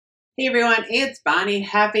Hey everyone, it's Bonnie.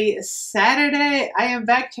 Happy Saturday. I am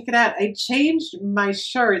back. Check it out. I changed my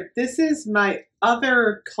shirt. This is my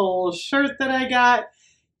other Kohl's shirt that I got.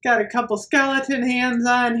 Got a couple skeleton hands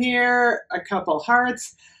on here, a couple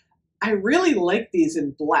hearts. I really like these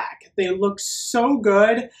in black. They look so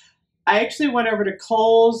good. I actually went over to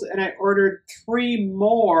Kohl's and I ordered 3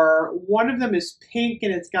 more. One of them is pink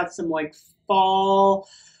and it's got some like fall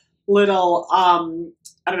little, I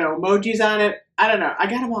don't know, emojis on it. I don't know. I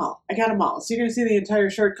got them all. I got them all. So you're going to see the entire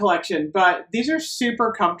shirt collection. But these are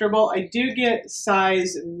super comfortable. I do get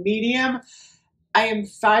size medium. I am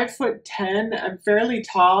 5'10". I'm fairly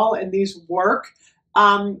tall, and these work.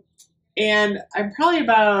 And I'm probably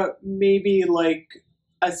about maybe like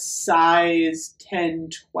a size 10,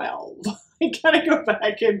 12. I gotta go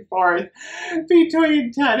back and forth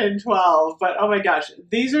between 10 and 12. But oh my gosh,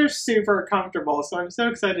 these are super comfortable. So I'm so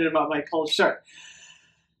excited about my Kohl's shirt.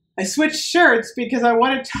 I switched shirts because I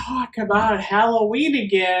want to talk about Halloween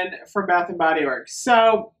again for Bath & Body Works.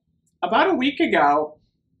 So about a week ago,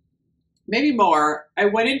 maybe more, I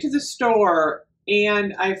went into the store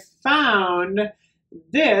and I found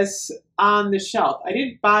this on the shelf. I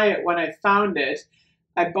didn't buy it when I found it.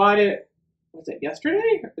 I bought it, was it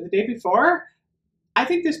yesterday or the day before? I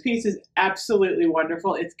think this piece is absolutely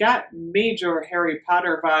wonderful. It's got major Harry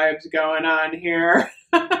Potter vibes going on here.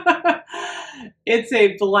 It's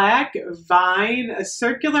a black vine, a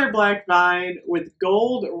circular black vine with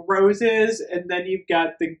gold roses, and then you've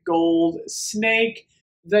got the gold snake.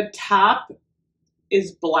 The top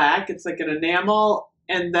is black, it's like an enamel,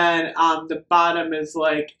 and then the bottom is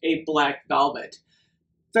like a black velvet.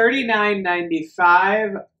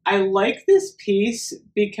 $39.95. I like this piece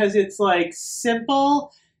because it's like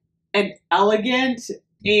simple and elegant,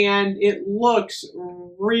 and it looks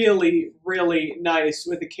really, really nice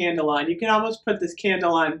with a candle on. You can almost put this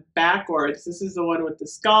candle on backwards. This is the one with the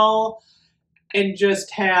skull, and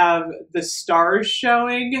just have the stars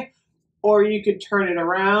showing, or you could turn it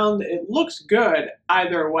around. It looks good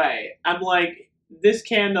either way. I'm like, this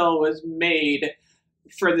candle was made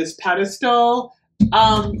for this pedestal.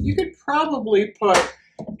 You could probably put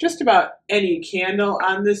just about any candle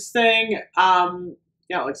on this thing.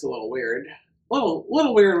 Yeah, it looks a little weird.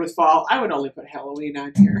 Little weird with fall. I would only put Halloween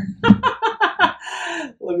on here.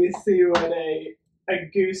 Let me see what a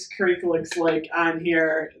Goose Creek looks like on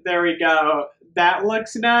here. There we go. That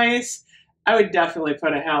looks nice. I would definitely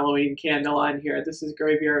put a Halloween candle on here. This is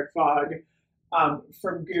Graveyard Fog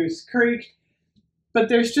from Goose Creek. But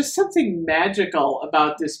there's just something magical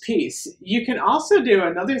about this piece. You can also do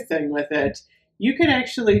another thing with it. You can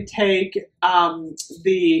actually take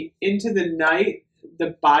the Into the Night,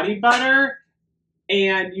 the body butter,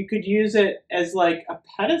 and you could use it as like a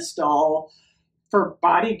pedestal for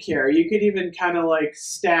body care. You could even kind of like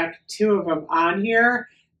stack 2 of them on here,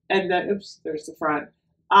 and then, oops, there's the front,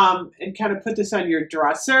 and kind of put this on your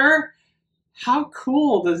dresser. How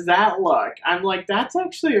cool does that look? I'm like, that's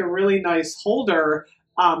actually a really nice holder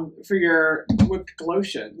for your whipped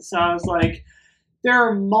lotion. So I was like, there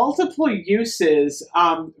are multiple uses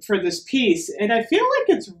for this piece, and I feel like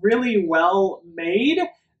it's really well made.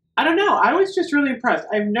 I don't know. I was just really impressed.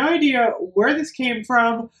 I have no idea where this came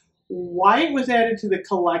from, why it was added to the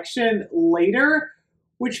collection later,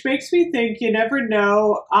 which makes me think you never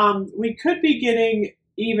know. We could be getting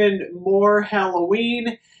even more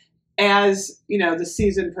Halloween as, you know, the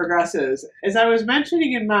season progresses. As I was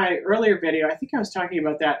mentioning in my earlier video, I think I was talking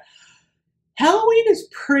about that, Halloween is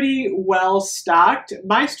pretty well stocked.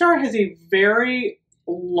 My store has a very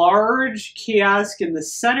large kiosk in the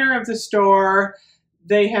center of the store.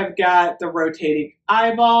 They have got the rotating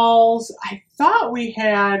eyeballs. I thought we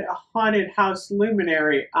had a haunted house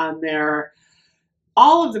luminary on there.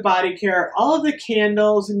 All of the body care, all of the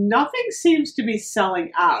candles, nothing seems to be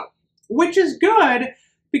selling out, which is good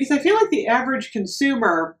because I feel like the average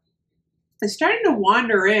consumer is starting to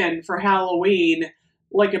wander in for Halloween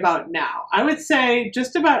like about now. I would say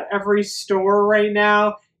just about every store right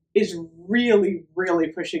now is really, really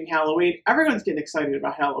pushing Halloween. Everyone's getting excited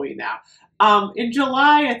about Halloween now. In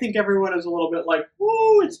July, I think everyone is a little bit like,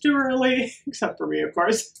 ooh, it's too early, except for me, of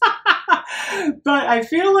course. But I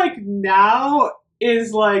feel like now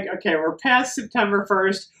is like, okay, we're past September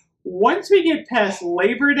 1st. Once we get past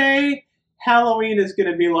Labor Day, Halloween is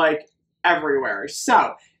going to be like everywhere.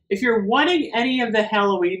 So if you're wanting any of the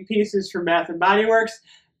Halloween pieces from Bath & Body Works,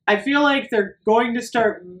 I feel like they're going to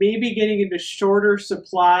start maybe getting into shorter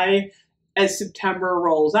supply as September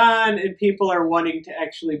rolls on and people are wanting to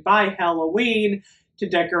actually buy Halloween to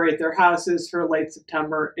decorate their houses for late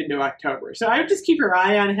September into October. So I would just keep your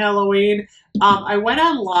eye on Halloween. I went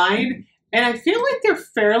online And I feel like they're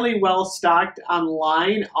fairly well stocked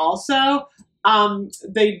online also.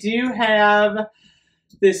 They do have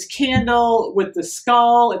this candle with the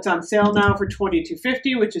skull. It's on sale now for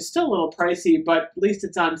 $22.50, which is still a little pricey, but at least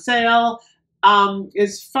it's on sale.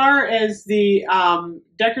 As far as the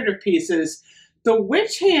decorative pieces, the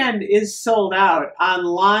witch hand is sold out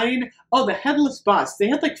online. Oh, the headless bust. They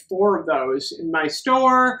had like 4 of those in my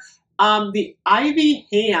store. The ivy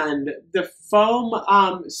hand, the foam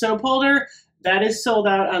soap holder, that is sold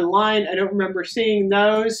out online. I don't remember seeing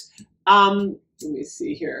those. Let me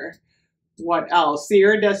see here. What else? The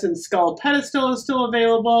iridescent skull pedestal is still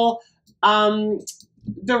available.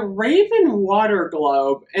 The raven water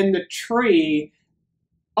globe and the tree.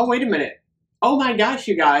 Oh, wait a minute. Oh my gosh,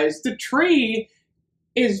 you guys. The tree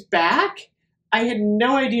is back? I had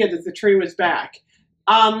no idea that the tree was back.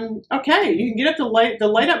 Okay, you can get up the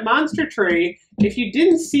light up monster tree. If you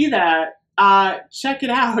didn't see that, check it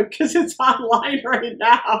out because it's online right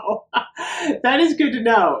now. That is good to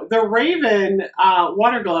know. The Raven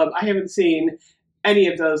water globe, I haven't seen any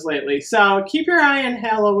of those lately. So keep your eye on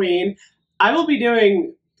Halloween. I will be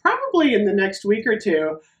doing, probably in the next week or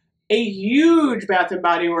two, a huge Bath &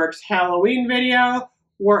 Body Works Halloween video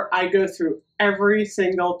where I go through every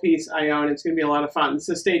single piece I own. It's going to be a lot of fun,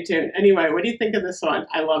 so stay tuned. Anyway, what do you think of this one?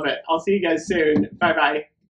 I love it. I'll see you guys soon. Bye-bye.